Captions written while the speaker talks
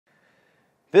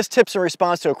This tip's in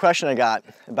response to a question I got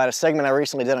about a segment I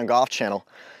recently did on Golf Channel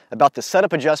about the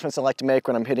setup adjustments I like to make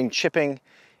when I'm hitting chipping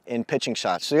and pitching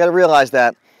shots. So you gotta realize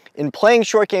that in playing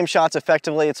short game shots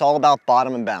effectively, it's all about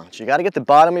bottom and bounce. You gotta get the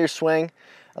bottom of your swing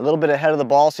a little bit ahead of the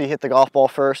ball so you hit the golf ball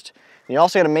first. And you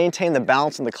also gotta maintain the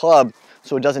bounce in the club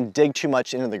so it doesn't dig too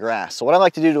much into the grass. So what I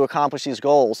like to do to accomplish these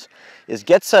goals is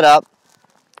get set up,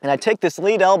 and I take this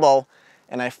lead elbow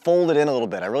and I fold it in a little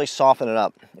bit. I really soften it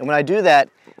up. And when I do that,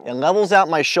 it levels out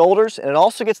my shoulders, and it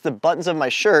also gets the buttons of my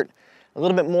shirt a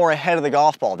little bit more ahead of the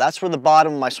golf ball. That's where the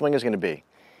bottom of my swing is gonna be.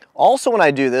 Also, when I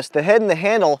do this, the head and the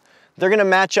handle, they're gonna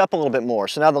match up a little bit more.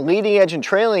 So now the leading edge and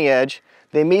trailing edge,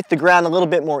 they meet the ground a little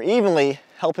bit more evenly,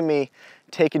 helping me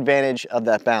take advantage of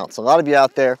that bounce. A lot of you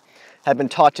out there have been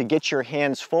taught to get your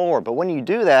hands forward, but when you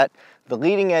do that, the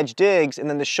leading edge digs and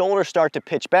then the shoulders start to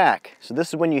pitch back. So this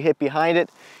is when you hit behind it.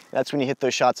 That's when you hit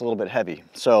those shots a little bit heavy.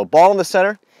 So ball in the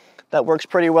center, that works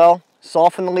pretty well.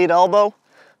 Soften the lead elbow,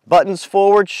 buttons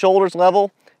forward, shoulders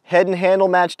level, head and handle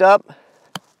matched up.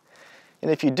 And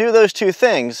if you do those two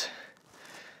things,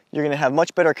 you're gonna have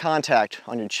much better contact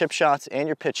on your chip shots and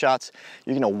your pitch shots.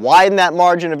 You're gonna widen that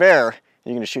margin of error, and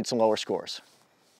you're gonna shoot some lower scores.